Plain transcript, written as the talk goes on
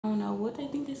know what they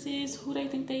think this is, who they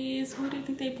think they is, who they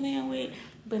think they playing with,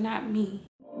 but not me.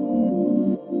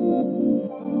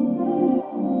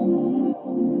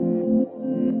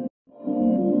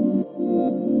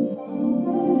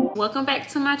 Welcome back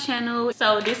to my channel.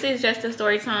 So this is just a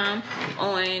story time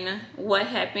on what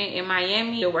happened in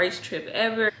Miami, the worst trip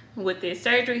ever with this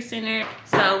surgery center.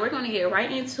 So we're gonna get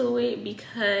right into it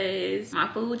because my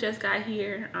food just got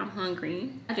here. I'm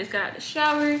hungry. I just got out the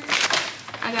shower.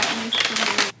 I got me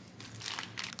some,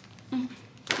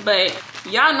 but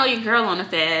y'all know your girl on a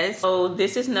fast. So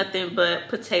this is nothing but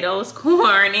potatoes,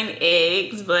 corn, and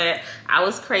eggs, but I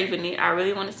was craving it. I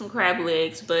really wanted some crab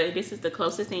legs, but this is the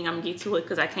closest thing I'm gonna get to it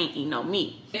because I can't eat no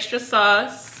meat. Extra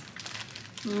sauce,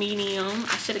 medium.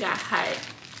 I should have got hot.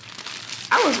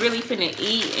 I was really finna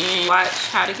eat and watch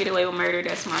How to Get Away with Murder.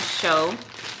 That's my show.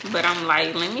 But I'm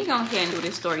like, let me go ahead and do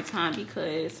this story time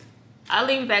because I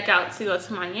leave back out to go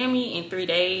to Miami in 3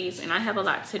 days and I have a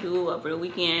lot to do over the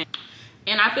weekend.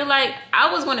 And I feel like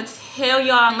I was gonna tell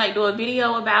y'all, like, do a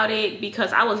video about it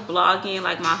because I was vlogging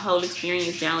like my whole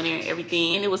experience down there and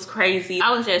everything, and it was crazy. I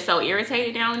was just so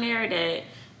irritated down there that,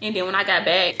 and then when I got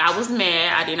back, I was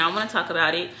mad. I did not want to talk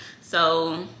about it.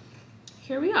 So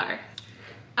here we are.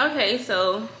 Okay,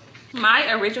 so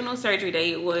my original surgery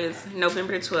date was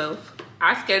November 12th.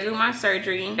 I scheduled my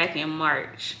surgery back in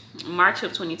March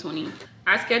of 2020.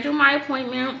 I scheduled my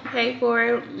appointment, paid for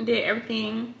it, did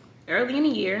everything early in the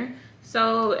year.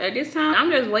 So at this time, I'm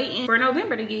just waiting for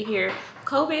November to get here.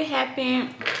 COVID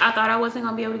happened. I thought I wasn't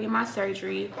gonna be able to get my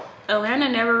surgery. Atlanta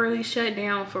never really shut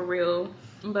down for real.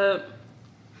 But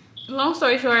long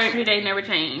story short, the date never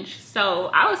changed. So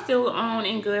I was still on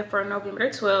and good for November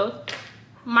 12th.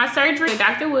 My surgery,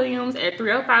 Dr. Williams at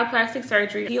 305 Plastic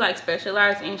Surgery. He like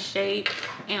specialized in shape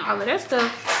and all of that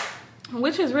stuff,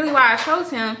 which is really why I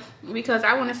chose him, because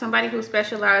I wanted somebody who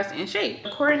specialized in shape.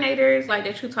 Coordinators like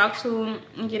that you talk to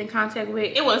and get in contact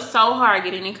with, it was so hard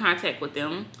getting in contact with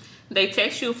them. They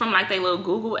text you from like their little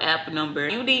Google app number.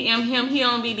 You DM him, he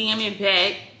don't be DMing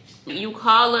back. You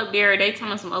call up there, they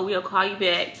tell us, oh, we'll call you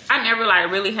back. I never like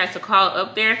really had to call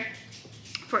up there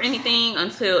for anything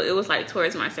until it was like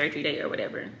towards my surgery date or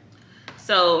whatever.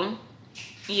 So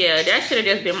yeah, that should have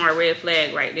just been my red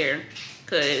flag right there,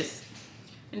 because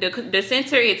the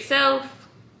center itself,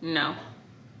 no.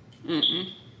 I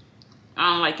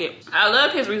don't like it. I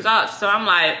love his results, so I'm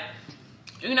like,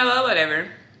 you know what, whatever.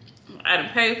 I done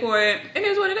paid for it. It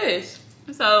is what it is.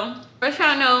 So, first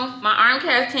y'all know, my arm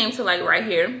cast came to like right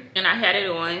here, and I had it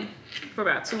on for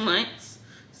about 2 months.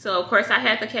 So, of course, I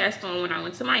had the cast on when I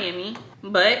went to Miami.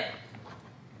 But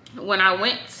when I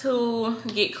went to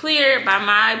get cleared by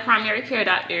my primary care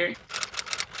doctor,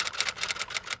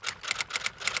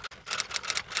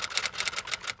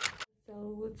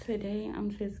 so today I'm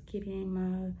just getting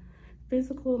my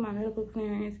physical, my medical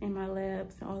clearance, and my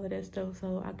labs and all of that stuff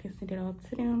so I can send it off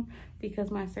to them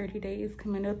because my surgery date is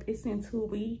coming up. It's in 2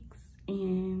 weeks,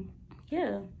 and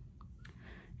yeah,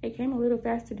 it came a little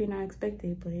faster than I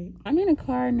expected. But I'm in a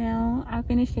car now. I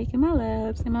finished taking my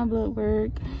labs and my blood work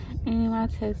and my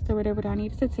test or whatever that I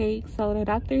needed to take. So the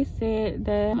doctor said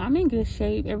that I'm in good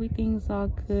shape. Everything's all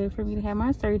good for me to have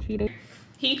my surgery.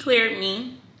 He cleared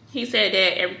me. He said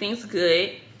that everything's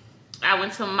good. I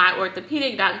went to my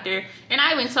orthopedic doctor and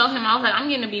I even told him, I was like, I'm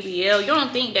getting a BBL. You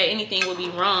don't think that anything will be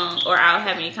wrong or I'll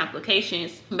have any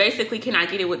complications? Basically, can I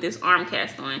get it with this arm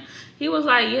cast on? He was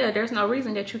like, yeah, there's no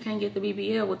reason that you can't get the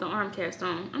BBL with the arm cast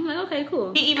on. I'm like, okay,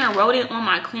 cool. He even wrote it on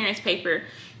my clearance paper.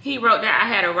 He wrote that I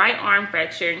had a right arm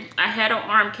fracture. I had an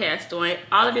arm cast on.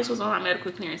 All of this was on my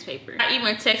medical clearance paper. I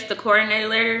even texted the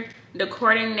coordinating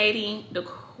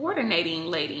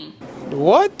lady.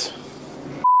 What?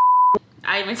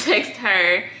 I even text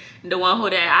her, the one who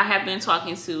that I have been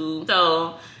talking to.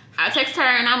 So I text her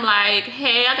and I'm like,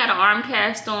 hey, I got an arm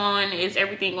cast on. Is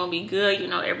everything gonna be good? You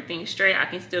know, everything's straight. I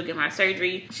can still get my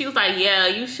surgery. She was like, yeah,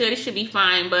 you should. It should be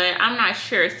fine, but I'm not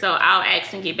sure. So I'll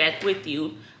ask and get back with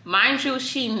you. Mind you,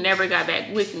 she never got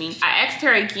back with me. I asked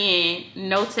her again,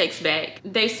 no text back.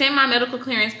 They sent my medical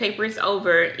clearance papers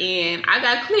over and I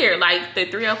got cleared. Like the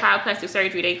 305 plastic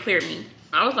surgery, they cleared me.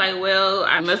 I was like, well,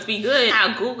 I must be good.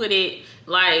 I Googled it,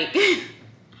 like,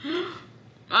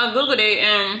 I Googled it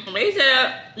and they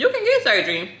said, you can get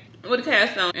surgery with a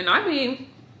cast on. And I be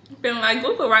feeling like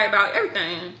Google right about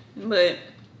everything. But,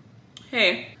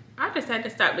 hey, I just had to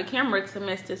stop the camera to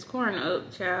mess this corn up,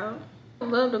 child. I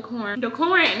love the corn. The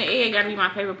corn and the egg gotta be my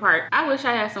favorite part. I wish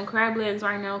I had some crab legs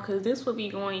right now because this would be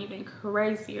going even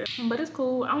crazier. But it's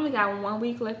cool. I only got 1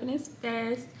 week left in this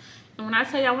fast. And when I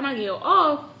tell y'all when I get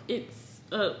off, it's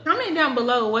up. Comment down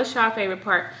below, what's your favorite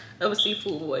part of a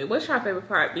seafood boil? What's your favorite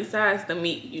part besides the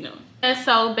meat, you know? And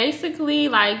so basically,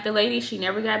 like, the lady, she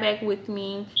never got back with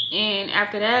me, and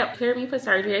after that, cleared me for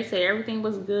surgery. They said everything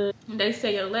was good. They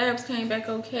say your labs came back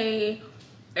okay.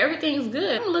 Everything's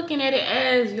good. I'm looking at it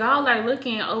as y'all are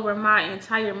looking over my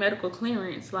entire medical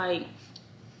clearance, like,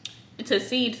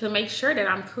 to make sure that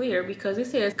I'm clear, because it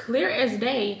says clear as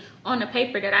day on the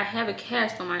paper that I have a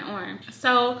cast on my arm.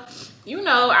 So, you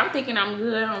know, I'm thinking I'm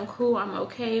good, I'm cool, I'm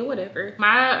okay, whatever.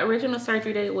 My original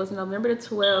surgery date was November the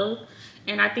 12th.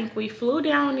 And I think we flew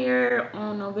down there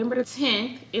on November the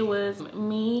 10th. It was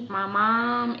me, my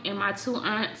mom, and my 2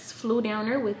 aunts flew down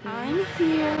there with me. I'm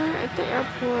here at the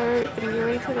airport, getting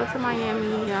ready to go to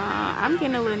Miami. I'm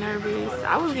getting a little nervous.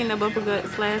 I was getting the bumper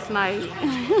guts last night.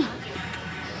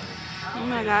 Oh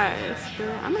my gosh, but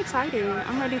I'm excited.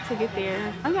 I'm ready to get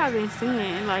there. I think I've been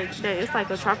seeing like that it's like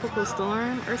a tropical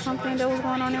storm or something that was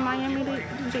going on in Miami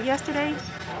yesterday.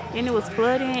 And it was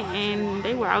flooding, and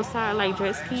they were outside like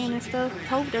jet skiing and stuff.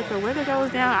 Hope that the weather goes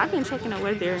down. I've been checking the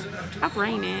weather. It's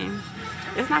raining.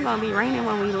 It's not gonna be raining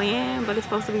when we land, but it's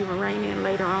supposed to be raining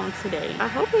later on today. I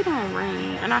hope it don't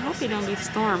rain, and I hope it don't be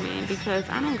storming, because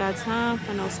I don't got time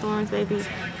for no storms, baby.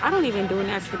 I don't even do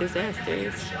natural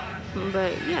disasters.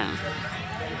 But yeah,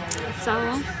 so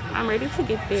I'm ready to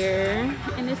get there,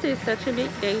 and this is such a big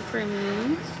day for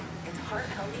me.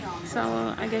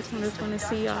 So I guess I'm just gonna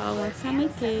see y'all once I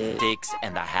make it.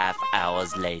 6.5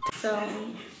 hours later. So,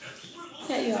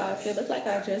 hey y'all, if it look like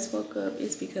I just woke up,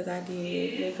 it's because I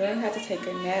did. Your girl had to take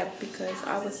a nap because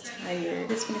I was tired.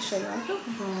 Just gonna show y'all the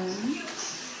room.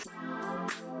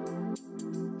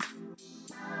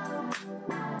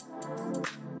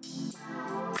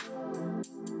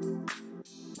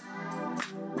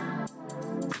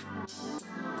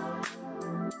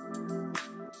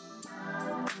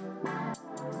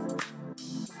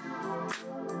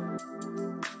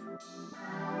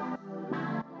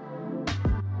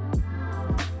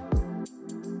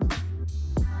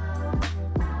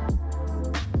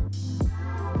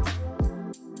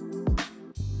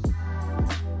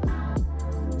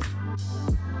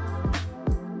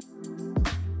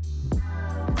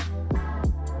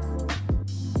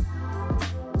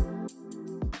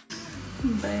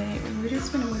 But we're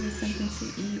just gonna go get something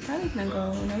to eat. Probably gonna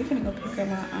go, no, we're gonna go pick up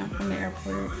my aunt from the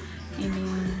airport and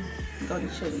then go to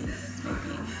Chili's,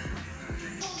 maybe.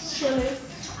 Chili's.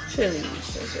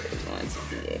 That's what we're going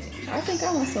to eat. I think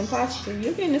I want some pasta.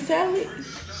 You getting a salad?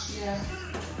 Yeah.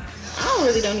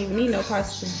 I don't even need no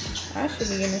pasta. I should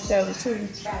be getting a salad too.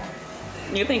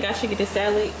 You think I should get a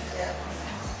salad? Yeah.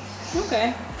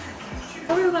 Okay.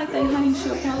 I really like that honey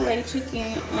chipotle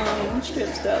chicken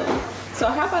strips though. So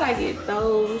how about I get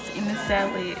those in the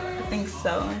salad? I think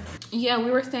so. Yeah, we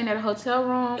were staying at a hotel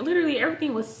room. Literally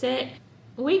everything was set.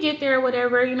 We get there,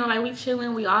 whatever, you know, like we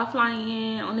chilling. We all flying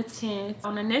in on the 10th.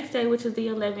 On the next day, which is the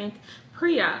 11th,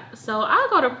 pre-op. So I'll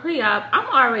go to pre-op. I'm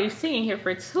already sitting here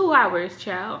for 2 hours,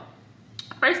 child.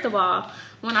 First of all,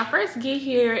 when I first get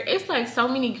here, it's like so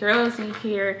many girls in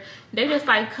here. They just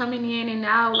like coming in and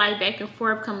out, like back and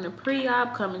forth, coming to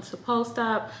pre-op, coming to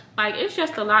post-op. Like, it's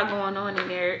just a lot going on in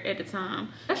there at the time.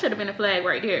 That should have been a flag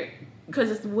right there,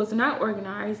 because it was not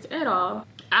organized at all.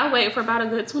 I wait for about a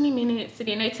good 20 minutes, and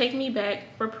then they take me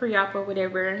back for pre-op or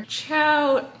whatever.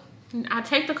 Child, I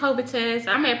take the COVID test.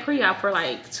 I'm at pre-op for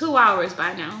like 2 hours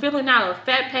by now. Filling out a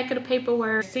fat packet of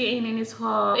paperwork, sitting in this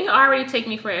hall. It already take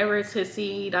me forever to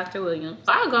see Dr. Williams.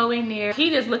 So I go in there. He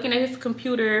just looking at his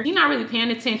computer. He not really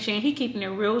paying attention. He keeping it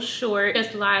real short.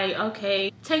 Just like,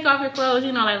 okay, take off your clothes.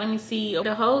 You know, like, let me see.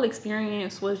 The whole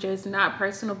experience was just not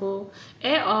personable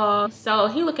at all. So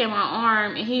he look at my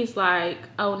arm and he's like,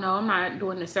 oh no, I'm not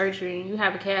doing the surgery. You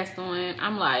have a cast on.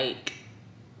 I'm like,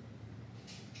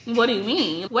 what do you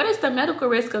mean? What is the medical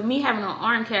risk of me having an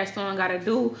arm cast on gotta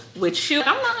do with you?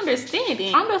 I'm not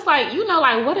understanding. I'm just like, you know,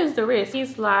 like, what is the risk?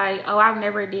 He's like, oh, I've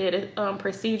never did a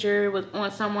procedure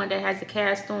on someone that has a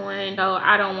cast on, so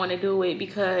I don't want to do it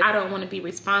because I don't want to be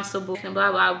responsible and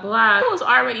blah blah blah. I was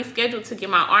already scheduled to get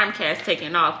my arm cast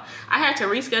taken off. I had to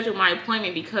reschedule my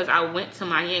appointment because I went to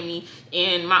Miami,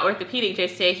 and my orthopedic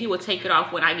just said he would take it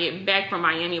off when I get back from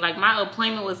Miami. Like, my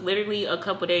appointment was literally a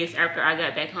couple days after I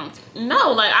got back home.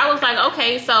 No, like, I was like,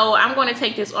 okay, so I'm going to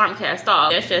take this arm cast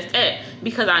off. That's just it.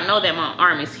 because I know that my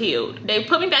arm is healed. They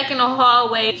put me back in the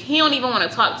hallway. He don't even want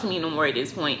to talk to me no more at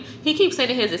this point. He keeps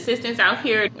sending his assistants out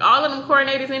here. All of them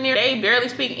coordinators in there, they barely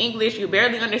speak English. You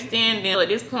barely understand them. At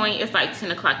this point, it's like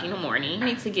 10 o'clock in the morning. I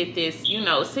need to get this, you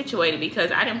know, situated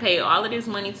because I didn't pay all of this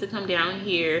money to come down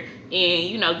here and,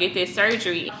 you know, get this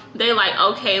surgery. They like,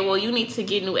 okay, well, you need to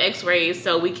get new x-rays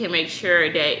so we can make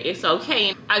sure that it's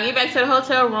okay. I get back to the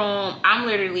hotel room. I'm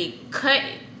literally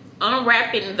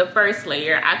unwrapping the first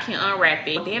layer. I can unwrap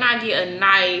it. Then I get a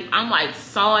knife. I'm like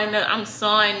sawing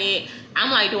it.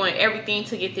 I'm like doing everything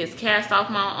to get this cast off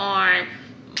my arm.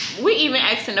 We even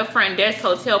asking the front desk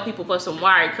hotel people for some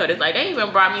wire cutters. Like, they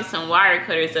even brought me some wire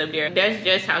cutters up there. That's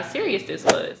just how serious this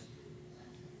was.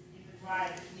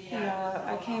 Yeah,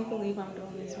 I can't believe I'm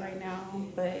doing this right now,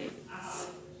 but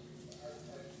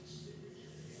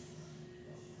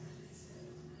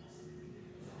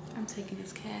I'm taking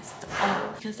this cast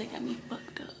off because they got me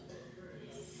fucked up.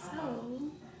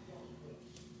 So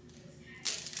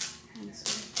I'm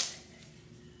just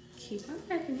keep on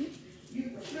wrapping it.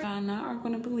 Y'all not are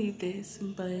gonna believe this,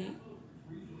 but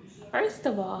first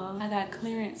of all, I got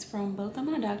clearance from both of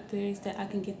my doctors that I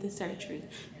can get the surgery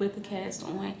with the cast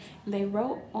on. They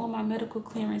wrote on my medical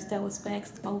clearance that was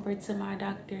faxed over to my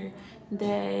doctor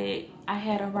that I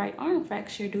had a right arm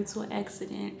fracture due to an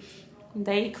accident.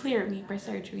 They cleared me for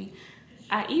surgery.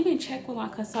 I even checked with my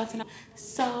consultant.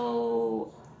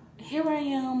 So here I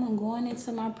am, I'm going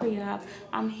into my pre-op.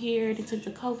 I'm here, they took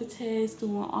the COVID test,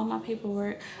 doing all my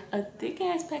paperwork, a thick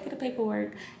ass packet of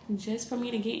paperwork just for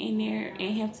me to get in there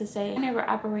and him to say, I never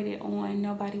operated on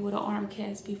nobody with an arm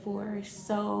cast before,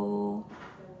 so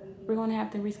we're gonna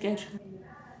have to reschedule.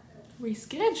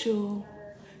 Reschedule?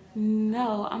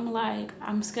 No,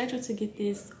 I'm scheduled to get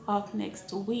this off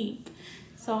next week.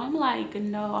 So I'm like,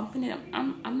 no,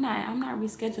 I'm not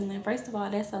rescheduling. First of all,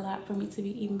 that's a lot for me to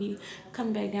be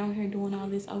coming back down here doing all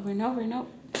this over and over.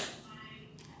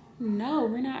 No,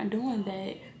 we're not doing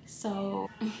that. So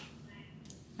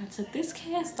I took this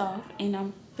cast off and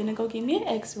I'm gonna go get me an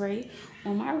x-ray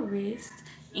on my wrist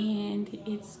and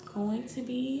it's going to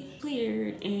be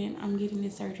cleared and I'm getting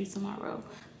this surgery tomorrow.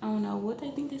 I don't know what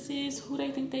they think this is, who they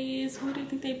think they is, who they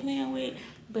think they playing with,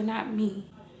 but not me,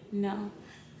 no.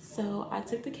 So I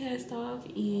took the cast off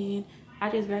and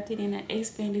I just wrapped it in an ace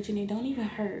bandage and it don't even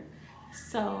hurt.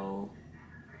 So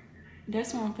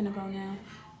that's where I'm finna go now.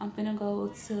 I'm finna go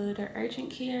to the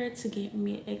urgent care to get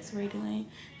me an x-ray done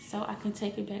so I can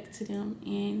take it back to them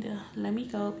and let me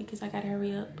go because I gotta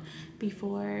hurry up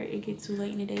before it gets too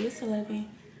late in the day. It's 11.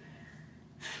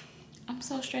 I'm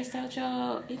so stressed out,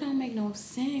 y'all. It don't make no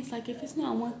sense. Like, if it's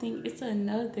not one thing, it's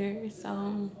another.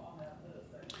 So,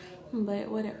 but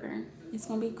whatever. It's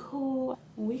gonna be cool.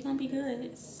 We gonna be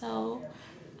good. So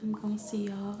I'm gonna see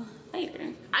y'all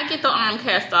later. I get the arm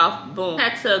cast off, boom. I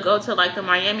had to go to like the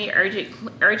Miami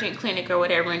urgent clinic or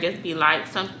whatever and just be like,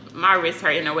 my wrist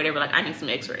hurting or whatever, like I need some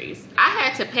x-rays. I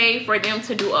had to pay for them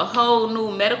to do a whole new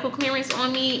medical clearance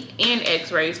on me and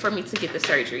x-rays for me to get the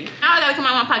surgery. Now I gotta come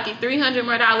out of my pocket $300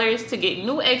 more to get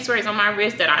new x-rays on my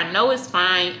wrist that I know is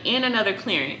fine and another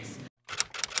clearance.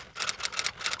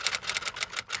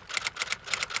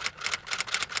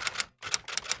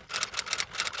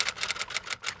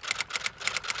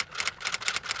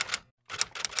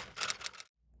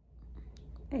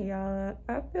 Hey y'all,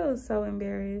 I feel so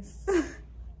embarrassed.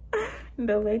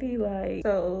 The lady like,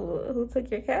 so who took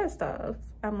your cast off?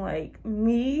 I'm like,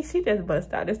 me? She just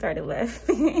bust out and started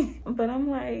laughing. But I'm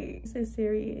like, this is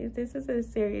serious. This is a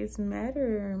serious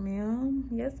matter, ma'am.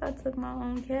 Yes, I took my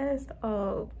own cast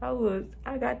off.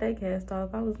 I got that cast off.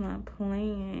 I was not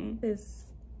playing. Just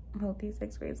hope these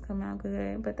x-rays come out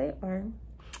good, but they are.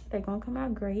 They're gonna come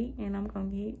out great and I'm gonna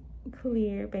get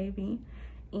clear, baby.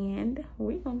 And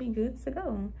we're gonna be good to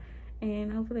go.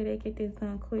 And hopefully they get this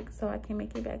done quick so I can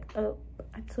make it back up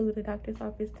to the doctor's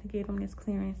office to get them this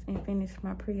clearance and finish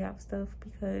my pre-op stuff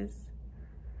because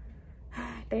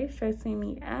they stressing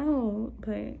me out.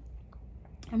 But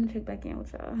I'm gonna check back in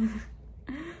with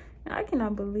y'all. I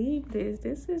cannot believe this.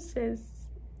 This is just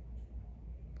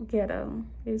ghetto.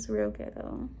 It's real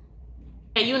ghetto.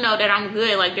 And you know that I'm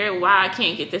good, like they're why I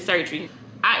can't get the surgery.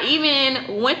 I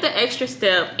even went the extra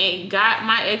step and got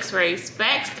my x-rays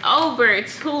faxed over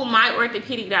to my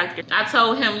orthopedic doctor. I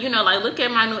told him, you know, like, look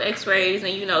at my new x-rays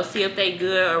and, you know, see if they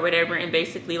good or whatever, and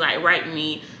basically like write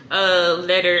me a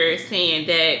letter saying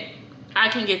that I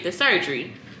can get the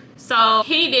surgery. So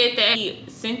he did that. He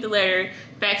sent the letter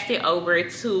faxed it over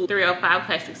to 305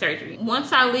 plastic surgery.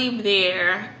 Once I leave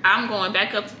there, I'm going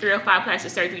back up to 305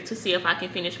 plastic surgery to see if I can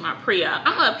finish my pre-op.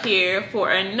 I'm up here for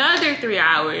another 3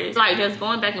 hours, like just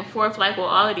going back and forth like with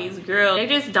all of these girls. They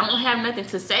just don't have nothing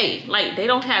to say. Like they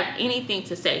don't have anything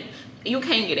to say. You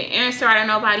can't get an answer out of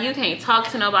nobody. You can't talk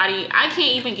to nobody. I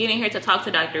can't even get in here to talk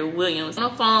to Dr. Williams. On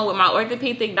the phone with my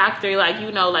orthopedic doctor, like,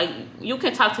 you know, like you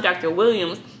can talk to Dr.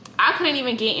 Williams. I couldn't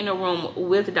even get in a room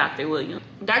with Dr. Williams.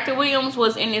 Dr. Williams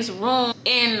was in this room,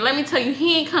 and let me tell you,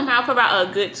 he ain't come out for about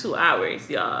a good 2 hours,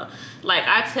 y'all. Like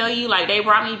I tell you, like they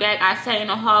brought me back. I sat in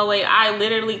the hallway. I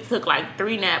literally took like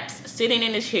 3 naps sitting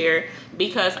in the chair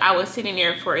because I was sitting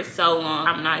there for so long.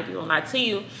 I'm not even gonna lie to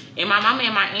you. And my mama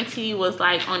and my auntie was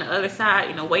like on the other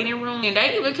side in the waiting room, and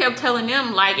they even kept telling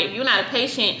them like, if you're not a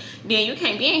patient, then you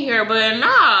can't be in here. But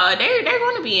nah, they're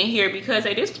gonna be in here because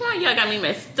at this point y'all got me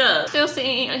messed up. Still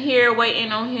sitting here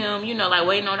waiting on him, you know, like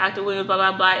waiting on Dr. Williams, blah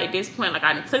blah blah. At this point, like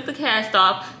I took the cast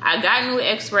off, I got new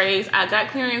x-rays, I got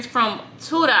clearance from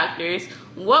 2 doctors.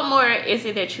 What more is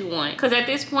it that you want? Because at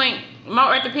this point, my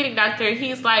orthopedic doctor,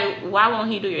 he's like, why won't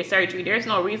he do your surgery? There's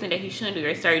no reason that he shouldn't do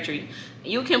your surgery.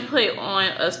 You can put on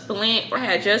a splint. I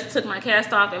had just took my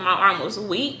cast off and my arm was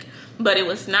weak, but it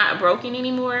was not broken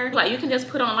anymore. Like you can just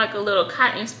put on like a little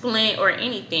cotton splint or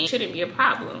anything. Shouldn't be a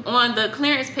problem. On the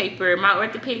clearance paper, my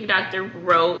orthopedic doctor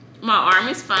wrote, my arm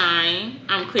is fine.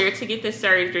 I'm clear to get the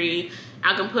surgery.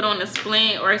 I can put on a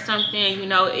splint or something, you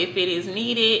know, if it is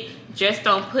needed. Just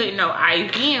don't put no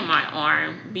IV in my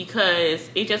arm because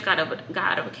it just got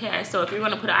out of a cast. So if you're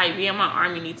gonna put an IV in my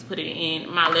arm, you need to put it in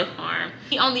my left arm.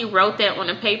 He only wrote that on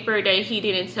the paper that he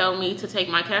didn't tell me to take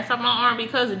my cast off my arm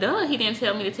because duh, he didn't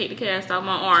tell me to take the cast off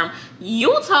my arm.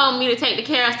 You told me to take the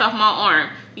cast off my arm.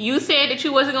 You said that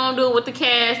you wasn't gonna do it with the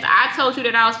cast. I told you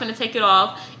that I was gonna take it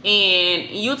off, and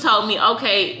you told me,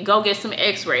 okay, go get some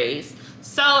x-rays.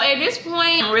 So at this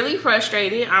point, I'm really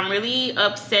frustrated. I'm really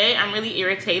upset. I'm really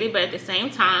irritated. But at the same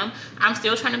time, I'm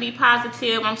still trying to be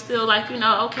positive. I'm still like, you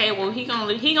know, okay, well, he gonna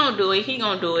do it. He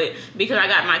gonna do it because I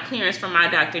got my clearance from my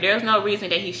doctor. There's no reason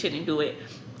that he shouldn't do it.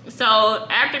 So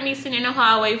after me sitting in the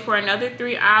hallway for another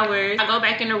 3 hours, I go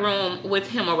back in the room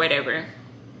with him or whatever.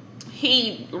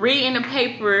 He reading the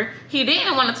paper. He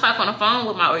didn't want to talk on the phone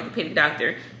with my orthopedic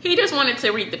doctor. He just wanted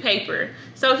to read the paper.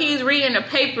 So he's reading the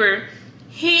paper.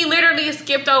 He literally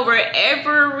skipped over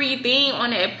everything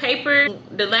on that paper.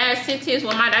 The last sentence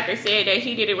when my doctor said that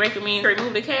he didn't recommend to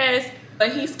remove the cast,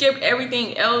 but he skipped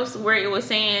everything else where it was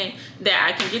saying that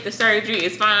I can get the surgery,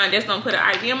 it's fine, just don't put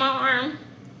an IV in my arm.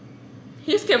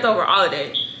 He skipped over all of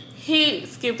that. He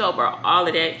skipped over all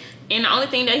of that. And the only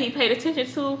thing that he paid attention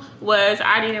to was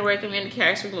I didn't recommend the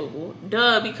cast removal.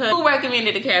 Duh, because who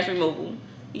recommended the cast removal?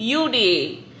 You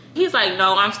did. He's like,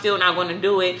 no, I'm still not going to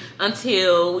do it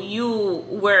until you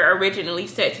were originally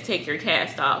set to take your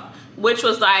cast off, which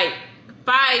was like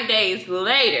 5 days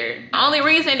later. The only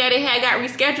reason that it had got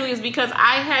rescheduled is because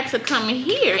I had to come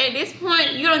here. At this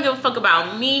point, you don't give a fuck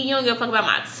about me. You don't give a fuck about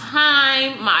my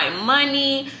time, my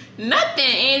money, nothing.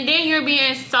 And then you're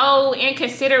being so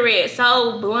inconsiderate,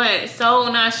 so blunt, so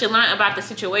nonchalant about the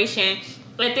situation.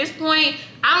 At this point,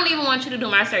 I don't even want you to do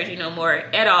my surgery no more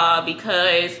at all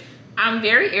because I'm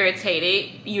very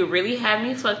irritated. You really have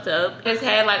me fucked up. Just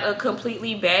had like a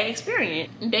completely bad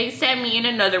experience. They sat me in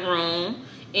another room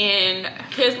and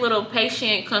his little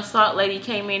patient consult lady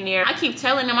came in there. I keep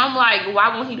telling him, I'm like,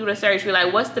 why won't he do the surgery?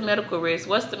 Like, what's the medical risk?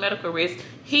 What's the medical risk?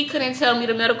 He couldn't tell me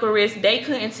the medical risk. They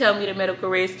couldn't tell me the medical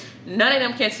risk. None of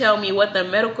them can tell me what the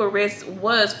medical risk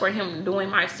was for him doing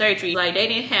my surgery. Like, they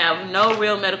didn't have no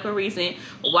real medical reason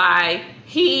why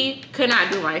he could not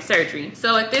do my surgery.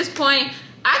 So at this point,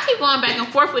 I keep going back and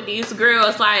forth with these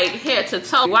girls like head to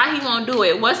toe. Why he won't do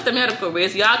it? What's the medical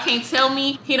risk? Y'all can't tell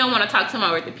me. He don't want to talk to my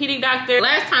orthopedic doctor.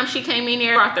 Last time she came in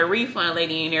there, brought the refund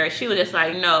lady in there. She was just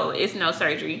like, no, it's no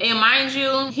surgery. And mind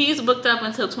you, he's booked up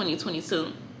until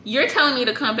 2022. You're telling me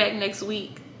to come back next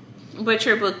week, but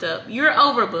you're booked up. You're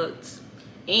overbooked.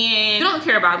 And you don't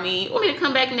care about me. You want me to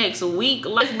come back next week?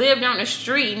 Let's live down the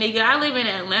street, nigga. I live in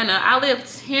Atlanta. I live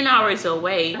 10 hours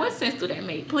away. What sense do that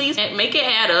make? Please make it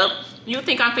add up. You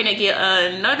think I'm finna get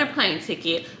another plane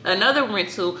ticket, another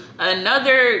rental,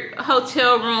 another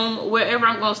hotel room, wherever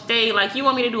I'm gonna stay? Like, you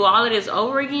want me to do all of this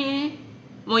over again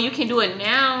when you can do it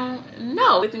now?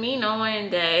 No. With me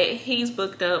knowing that he's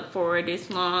booked up for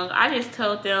this long, I just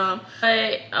told them,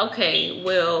 but okay,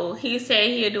 well, he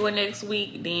said he'll do it next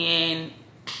week, then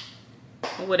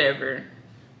whatever.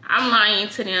 I'm lying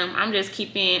to them. I'm just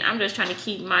trying to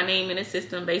keep my name in the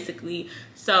system basically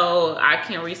so I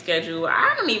can reschedule.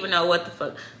 I don't even know what the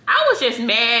fuck. I was just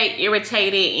mad,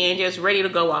 irritated, and just ready to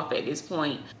go off at this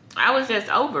point. I was just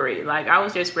over it. Like, I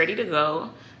was just ready to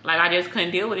go. Like, I just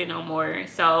couldn't deal with it no more.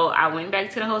 So I went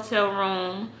back to the hotel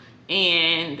room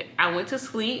and I went to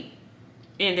sleep.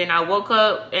 And then I woke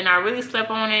up and I really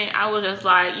slept on it. I was just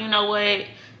like, you know what?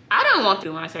 I don't want to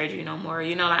do my surgery no more.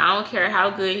 You know, like, I don't care how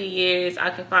good he is.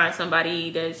 I can find somebody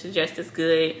that's just as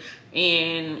good.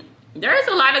 And there's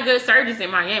a lot of good surgeons in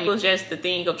Miami. It was just the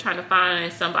thing of trying to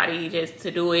find somebody just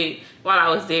to do it while I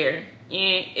was there.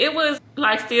 And it was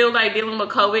like still like dealing with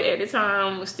COVID at the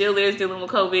time, still is dealing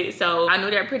with COVID. So I knew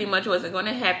that pretty much wasn't going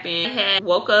to happen. I had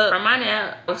woke up from my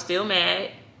nap. I was still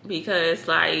mad because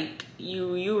like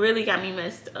you really got me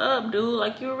messed up, dude.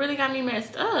 Like, you really got me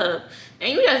messed up.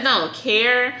 And you just don't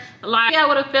care. Like, I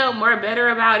would have felt more better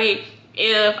about it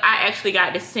if I actually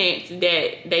got the sense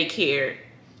that they cared.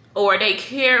 Or they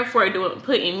cared for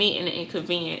putting me in an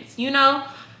inconvenience, you know?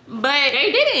 But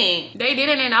they didn't. They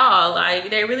didn't at all.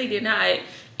 Like, they really did not.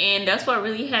 And that's what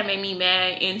really had made me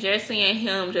mad. And just seeing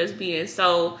him just being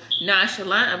so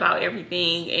nonchalant about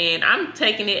everything. And I'm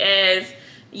taking it as,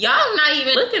 y'all not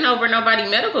even looking over nobody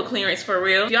medical clearance for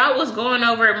real. If y'all was going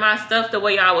over my stuff the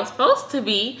way y'all was supposed to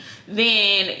be,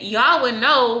 then y'all would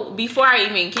know before I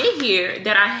even get here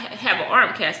that I have an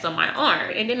arm cast on my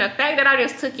arm. And then the fact that I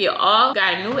just took it off,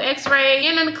 got a new x-ray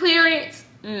and a clearance,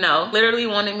 no. Literally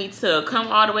wanted me to come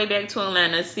all the way back to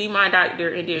Atlanta, see my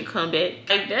doctor, and then come back.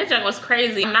 Like, that junk was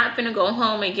crazy. I'm not finna go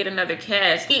home and get another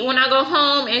cast. When I go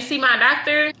home and see my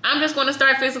doctor, I'm just gonna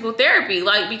start physical therapy,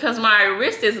 like, because my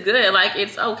wrist is good, like,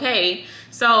 it's okay.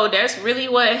 So that's really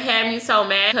what had me so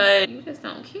mad, because you just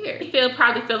don't care. He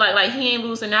probably feel like he ain't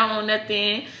losing out on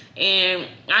nothing. And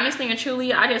honestly and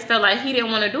truly, I just felt like he didn't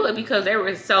want to do it because they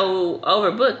were so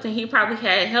overbooked, and he probably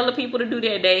had hella people to do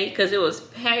that day because it was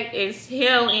packed as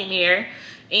hell in there.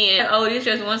 And oh, it's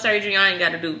just one surgery I ain't got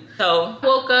to do. So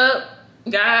woke up,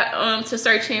 got to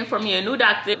searching for me a new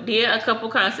doctor, did a couple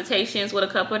consultations with a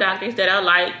couple doctors that I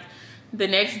liked. The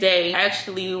next day, I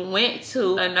actually went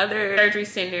to another surgery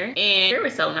center, and they were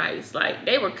so nice. Like,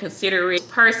 they were considerate,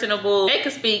 personable, they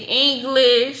could speak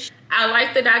English. I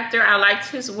liked the doctor. I liked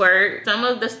his work. Some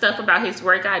of the stuff about his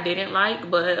work I didn't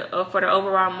like, but for the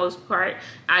overall most part,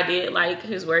 I did like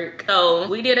his work. So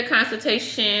we did a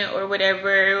consultation or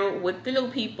whatever with the new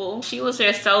people. She was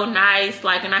just so nice.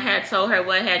 Like, and I had told her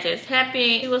what had just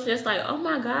happened. She was just like, oh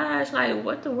my gosh, like,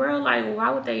 what the world? Like, why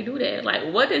would they do that?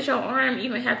 Like, what does your arm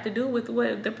even have to do with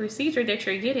what the procedure that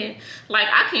you're getting? Like,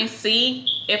 I can see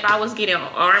if I was getting an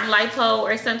arm lipo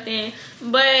or something,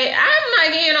 but I'm not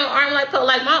getting an arm lipo.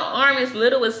 Like, my arm is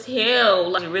little as hell.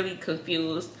 Like, really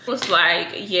confused. It was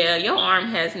like, yeah, your arm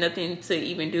has nothing to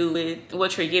even do with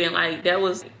what you're getting. Like, that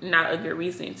was not a good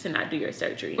reason to not do your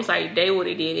surgery. It was like, they would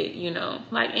have did it, you know.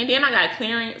 Like, and then I got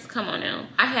clearance. Come on now.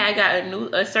 I had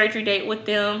got a surgery date with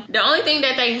them. The only thing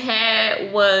that they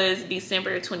had was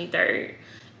December 23rd.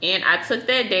 And I took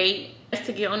that date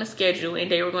to get on the schedule,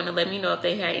 and they were going to let me know if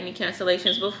they had any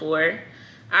cancellations before.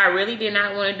 I really did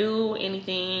not want to do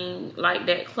anything like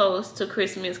that close to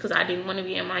Christmas because I didn't want to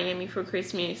be in Miami for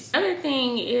Christmas. Other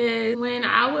thing is, when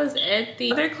I was at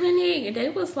the other clinic, they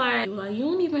was like, you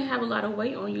don't even have a lot of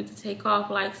weight on you to take off.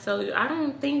 Like, so I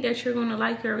don't think that you're going to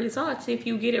like your results if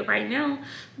you get it right now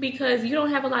because you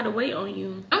don't have a lot of weight on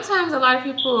you. Sometimes a lot of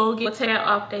people get take that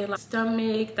off their like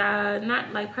stomach, thighs,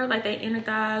 not like probably like their inner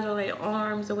thighs or their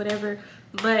arms or whatever.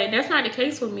 But that's not the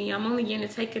case with me. I'm only getting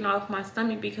it taken off my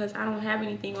stomach because I don't have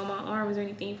anything on my arms or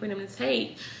anything for them to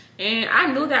take. And I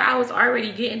knew that I was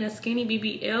already getting a skinny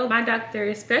BBL. My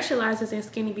doctor specializes in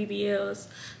skinny BBLs.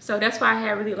 So that's why I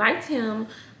had really liked him.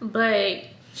 But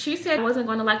she said I wasn't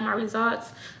going to like my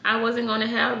results. I wasn't going to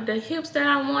have the hips that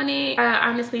I wanted. I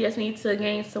honestly just need to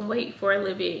gain some weight for a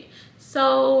little bit.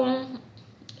 So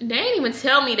they didn't even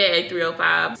tell me that at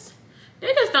 305.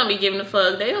 They just don't be giving a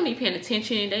fuck. They don't be paying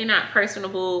attention. They not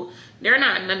personable. They're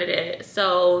not none of that.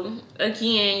 So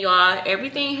again, y'all,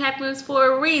 everything happens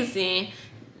for a reason.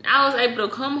 I was able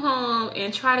to come home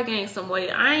and try to gain some weight.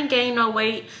 I ain't gained no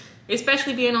weight,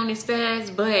 especially being on this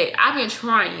fast, but I've been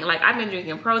trying. Like, I've been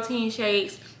drinking protein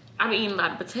shakes. I've been eating a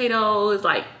lot of potatoes,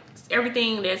 like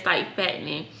everything that's like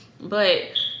fattening. But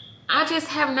I just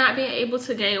have not been able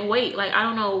to gain weight. Like, I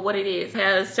don't know what it is. I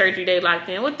had a surgery day locked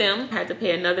in with them. I had to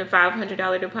pay another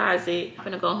 $500 deposit. I'm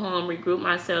gonna go home, regroup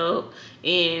myself,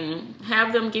 and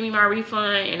have them give me my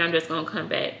refund, and I'm just gonna come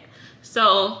back.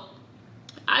 So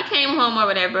I came home or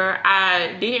whatever.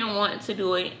 I didn't want to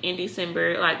do it in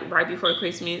December, like right before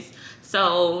Christmas.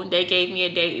 So they gave me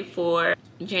a date for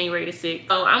January the 6th.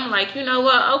 So I'm like, you know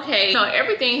what? Okay. So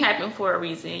everything happened for a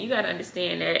reason. You got to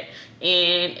understand that.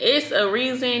 And it's a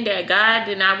reason that God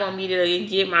did not want me to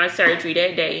get my surgery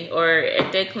that day or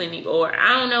at that clinic, or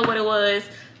I don't know what it was,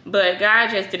 but God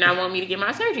just did not want me to get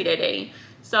my surgery that day.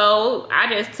 So I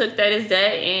just took that as that,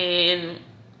 and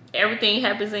everything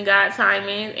happens in God's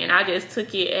timing, and I just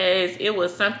took it as it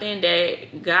was something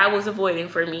that God was avoiding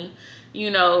for me, you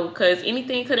know, because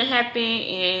anything could have happened,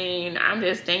 and I'm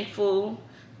just thankful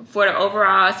for the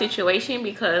overall situation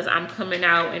because I'm coming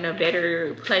out in a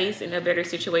better place, in a better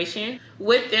situation.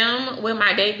 With them, with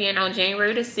my date being on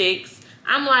January the 6th,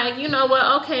 I'm like, you know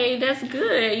what, okay, that's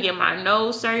good. Get my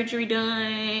nose surgery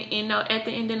done, you know, at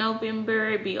the end of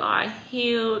November, be all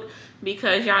healed,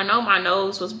 because y'all know my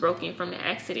nose was broken from the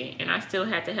accident and I still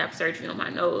had to have surgery on my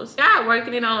nose. God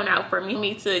working it on out for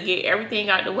me to get everything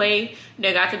out the way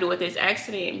that got to do with this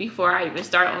accident before I even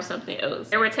start on something else.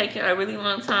 They were taking a really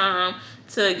long time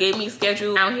to get me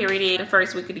scheduled. Now here it is, the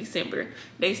first week of December.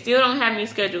 They still don't have me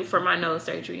scheduled for my nose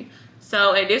surgery.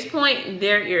 So at this point,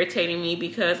 they're irritating me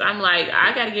because I'm like,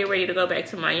 I gotta get ready to go back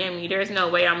to Miami. There's no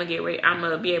way I'm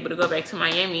gonna be able to go back to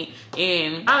Miami,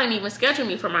 and I didn't even schedule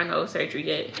me for my nose surgery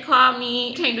yet. They called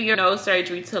me, can't do your nose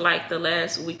surgery till like the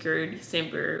last week of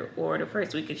December or the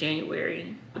first week of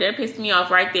January. That pissed me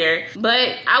off right there.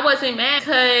 But I wasn't mad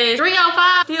because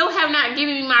 305 still have not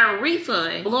given me my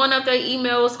refund. Blowing up their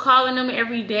emails, calling them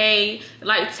every day,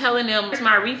 like telling them it's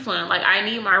my refund. Like, I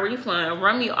need my refund.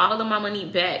 Run me all of my money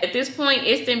back. At this point,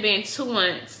 it's been 2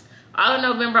 months. All of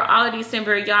November, all of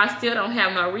December, y'all still don't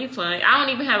have no refund. I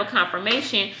don't even have a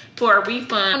confirmation for a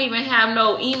refund. I don't even have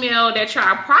no email that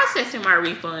y'all processing my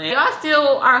refund. Y'all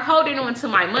still are holding on to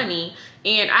my money,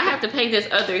 and I have to pay this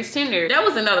other sender. That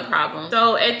was another problem.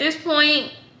 So at this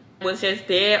point, was just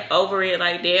dead over it,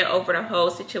 like dead over the whole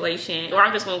situation. Or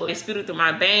I'm just gonna go dispute it through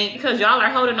my bank because y'all are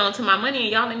holding on to my money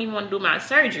and y'all didn't even want to do my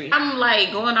surgery. I'm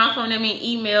like going off on them in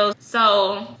emails.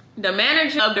 So the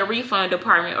manager of the refund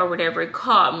department or whatever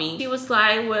called me. She was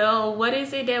like, well, what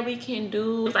is it that we can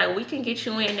do? It's like, we can get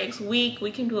you in next week.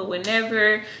 We can do it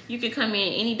whenever. You can come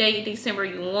in any day in December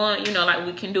you want. You know, like,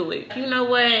 we can do it. You know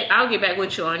what? I'll get back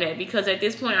with you on that because at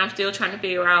this point, I'm still trying to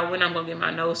figure out when I'm going to get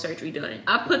my nose surgery done.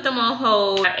 I put them on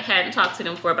hold. I hadn't talked to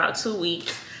them for about 2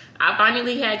 weeks. I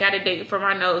finally got a date for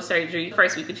my nose surgery.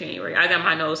 First week of January, I got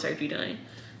my nose surgery done.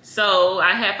 So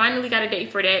I had finally got a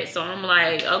date for that. So I'm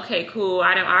like, okay, cool.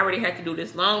 I already had to do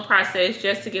this long process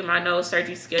just to get my nose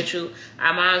surgery scheduled.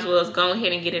 I might as well go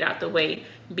ahead and get it out the way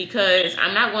because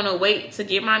I'm not going to wait to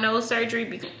get my nose surgery.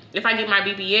 Because if I get my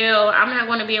BBL, I'm not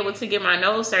going to be able to get my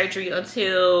nose surgery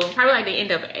until probably like the end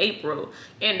of April.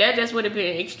 And that just would have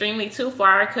been extremely too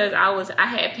far because I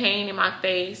had pain in my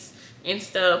face and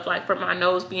stuff, like from my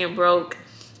nose being broke.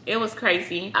 It was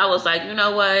crazy. I was like, you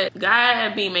know what?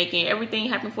 God be making everything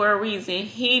happen for a reason.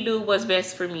 He do what's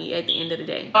best for me at the end of the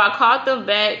day. So I called them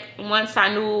back once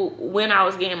I knew when I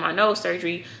was getting my nose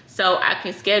surgery so I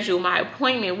can schedule my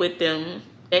appointment with them.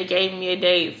 They gave me a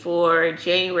date for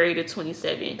January the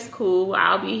 27th. It's cool.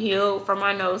 I'll be healed from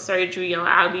my nose surgery.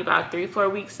 I'll be about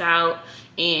 3-4 weeks out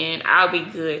and I'll be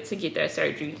good to get that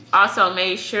surgery. Also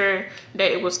made sure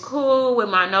that it was cool with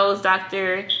my nose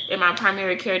doctor and my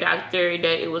primary care doctor,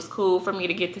 that it was cool for me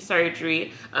to get the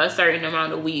surgery a certain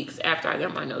amount of weeks after I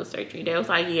got my nose surgery. They was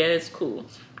like, yeah, it's cool.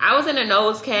 I was in a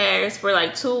nose cast for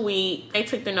like 2 weeks. They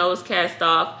took the nose cast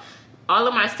off. All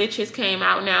of my stitches came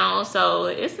out now, so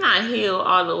it's not healed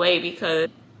all the way because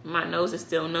my nose is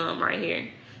still numb right here.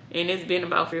 And it's been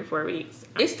about 3 or 4 weeks.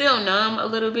 It's still numb a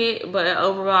little bit, but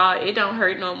overall, it don't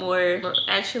hurt no more.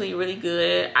 Actually really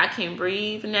good. I can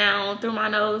breathe now through my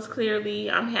nose clearly.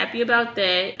 I'm happy about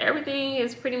that. Everything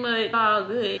is pretty much all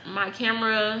good. My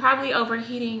camera probably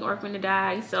overheating or gonna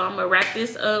die, so I'm gonna wrap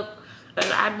this up.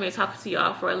 I've been talking to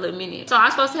y'all for a little minute. So I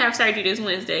was supposed to have surgery this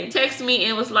Wednesday. Text me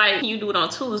and was like, can you do it on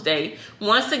Tuesday?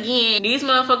 Once again, these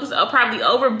motherfuckers are probably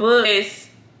overbooked. It's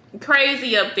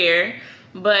crazy up there.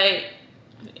 But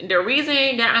the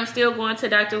reason that I'm still going to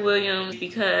Dr. Williams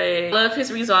because I love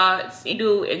his results. He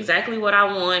do exactly what I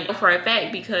want for a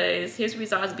fact because his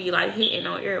results be like hitting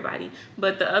on everybody.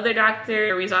 But the other doctor,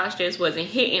 the results just wasn't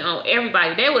hitting on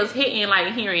everybody. They was hitting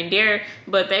like here and there,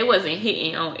 but they wasn't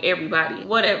hitting on everybody.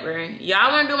 Whatever.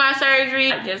 Y'all want to do my surgery?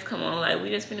 Just come on, like, we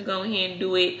just finna go ahead and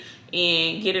do it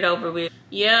and get it over with.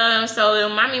 Yeah, so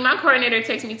my coordinator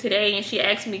texted me today and she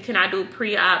asked me, can I do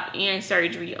pre-op and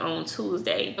surgery on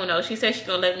Tuesday? You know, she said she's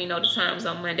gonna let me know the times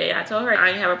on Monday. I told her I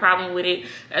didn't have a problem with it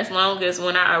as long as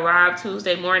when I arrive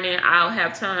Tuesday morning, I'll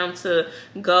have time to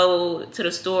go to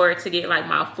the store to get like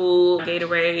my food,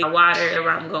 Gatorade, water, whatever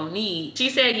I'm gonna need. She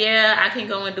said, yeah, I can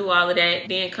go and do all of that,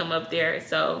 then come up there.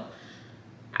 So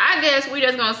I guess we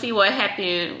just gonna see what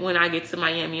happened when I get to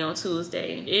Miami on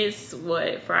Tuesday. It's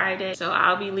what, Friday? So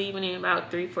I'll be leaving in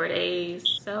about 3-4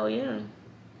 days. So yeah,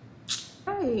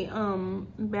 Hey,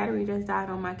 battery just died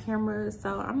on my camera,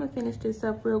 so I'm gonna finish this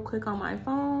up real quick on my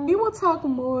phone. We will talk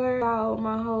more about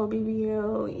my whole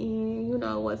BBL and you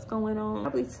know what's going on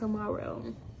probably tomorrow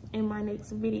in my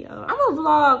next video. I'm gonna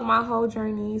vlog my whole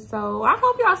journey, so I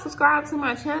hope y'all subscribe to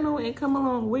my channel and come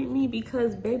along with me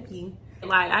because baby,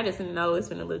 like, I just know it's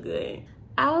gonna look good.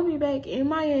 I'll be back in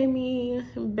Miami,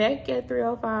 back at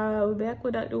 305, back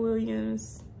with Dr.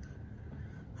 Williams,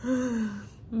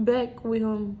 back with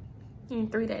him in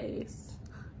 3 days.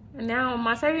 And now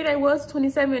my surgery day was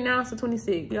 27, now it's the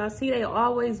 26. Y'all see, they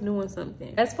always doing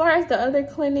something. As far as the other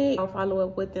clinic, I'll follow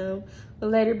up with them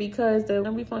later because they're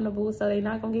refundable, so they're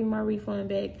not gonna give me my refund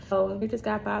back. So they just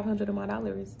got $500 of my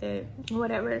dollars that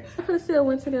whatever. I could still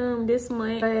went to them this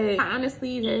month, but I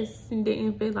honestly just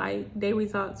didn't feel like their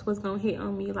results was gonna hit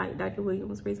on me like Dr.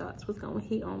 Williams' results was gonna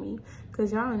hit on me.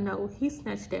 Cause y'all know he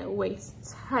snatched that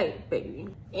waist tight, baby.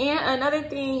 And another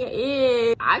thing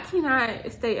is I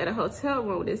cannot stay at a hotel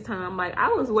room this time. Like, I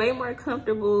was way more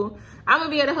comfortable. I'm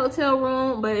gonna be at a hotel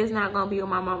room, but it's not gonna be with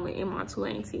my mama and my 2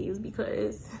 aunties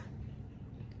because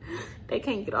they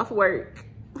can't get off work,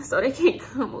 so they can't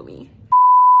come with me.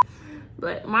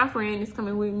 But my friend is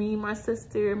coming with me, my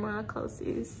sister, my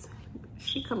closest,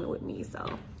 she coming with me, so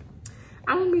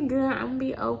I'm gonna be good, I'm gonna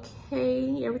be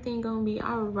okay, everything gonna be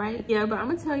all right. Yeah, but I'm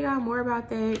gonna tell y'all more about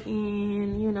that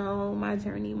and, you know, my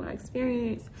journey, my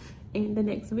experience in the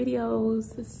next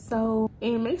videos. So,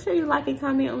 and make sure you like and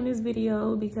comment on this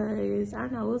video because I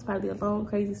know it was probably a long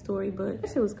crazy story, but that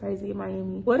shit was crazy in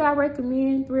Miami. Would I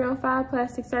recommend 305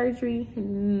 plastic surgery?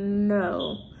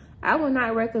 No, I would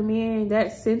not recommend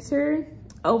that center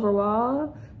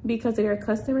overall because of their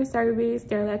customer service,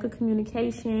 their lack of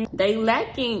communication. They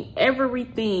lacking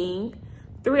everything.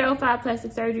 305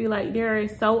 plastic surgery, like, they're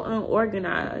so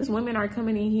unorganized. Women are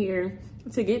coming in here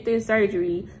to get this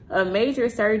surgery, a major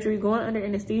surgery, going under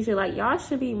anesthesia. Like, y'all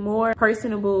should be more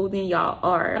personable than y'all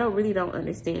are. I really don't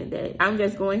understand that. I'm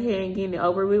just going ahead and getting it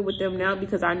over with them now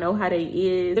because I know how they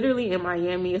is. Literally in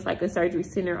Miami, it's like a surgery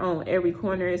center on every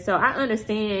corner. So I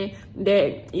understand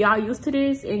that y'all used to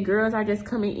this and girls are just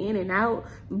coming in and out,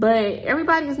 but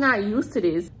everybody is not used to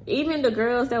this. Even the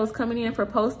girls that was coming in for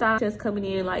post-op, just coming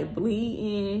in like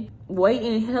bleeding,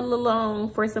 waiting hella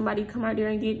long for somebody to come out there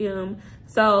and get them.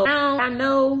 So now I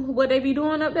know what they be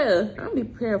doing up there. I'm be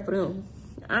prepared for them.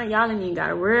 Y'all ain't even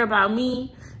gotta worry about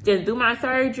me. Just do my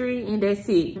surgery and that's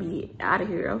it. Be out of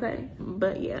here, okay?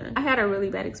 But yeah, I had a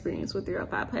really bad experience with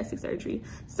 305 plastic surgery.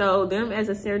 So them as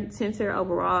a center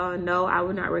overall, no, I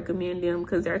would not recommend them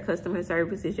because their customer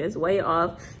service is just way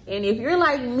off. And if you're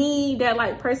like me, that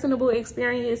like personable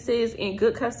experiences and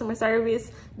good customer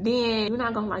service, then you're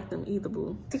not gonna like them either,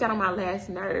 boo. He got on my last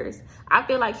nerves. I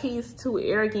feel like he's too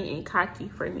arrogant and cocky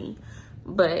for me.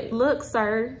 But look,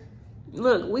 sir,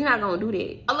 look, we're not gonna do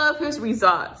that. I love his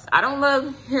results. I don't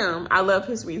love him, I love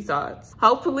his results.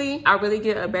 Hopefully I really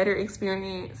get a better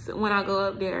experience when I go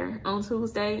up there on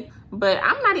Tuesday. But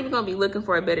I'm not even gonna be looking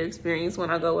for a better experience when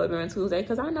I go up there on Tuesday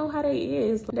because I know how they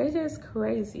is. They're just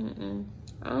crazy.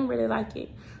 I don't really like it.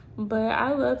 But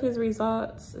I love his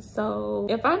results. So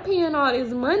if I'm paying all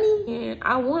this money, and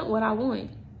I want what I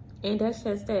want. And that's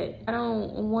just that. I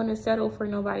don't want to settle for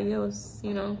nobody else,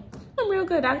 you know. Some real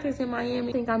good doctors in Miami.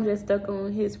 I think I'm just stuck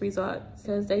on his results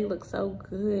because they look so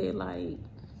good. Like,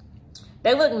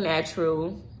 they look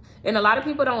natural. And a lot of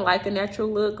people don't like a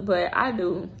natural look, but I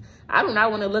do. I do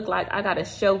not want to look like I got a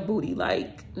shelf booty,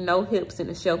 like no hips and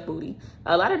a shelf booty.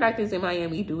 A lot of doctors in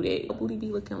Miami do that. Booty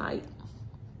be looking like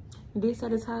this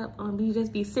at the top, you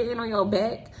just be sitting on your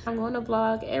back. I'm going to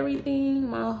vlog everything,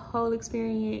 my whole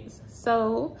experience.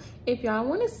 So if y'all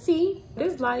want to see what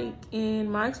it's like in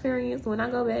my experience when I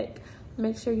go back,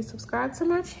 make sure you subscribe to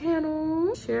my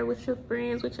channel, share with your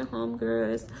friends, with your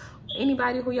homegirls,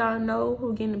 anybody who y'all know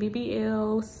who getting the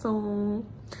BBL soon.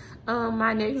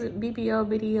 My next BBL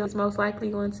video is most likely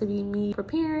going to be me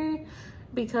preparing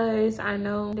because I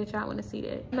know that y'all want to see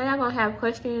that. Now y'all gonna have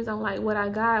questions on like what I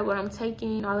got, what I'm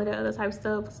taking, all of that other type of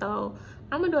stuff. So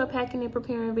I'm gonna do a packing and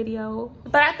preparing video.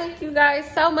 But I thank you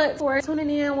guys so much for tuning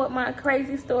in with my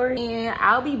crazy story, and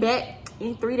I'll be back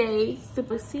in 3 days.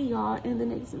 So see y'all in the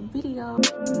next video.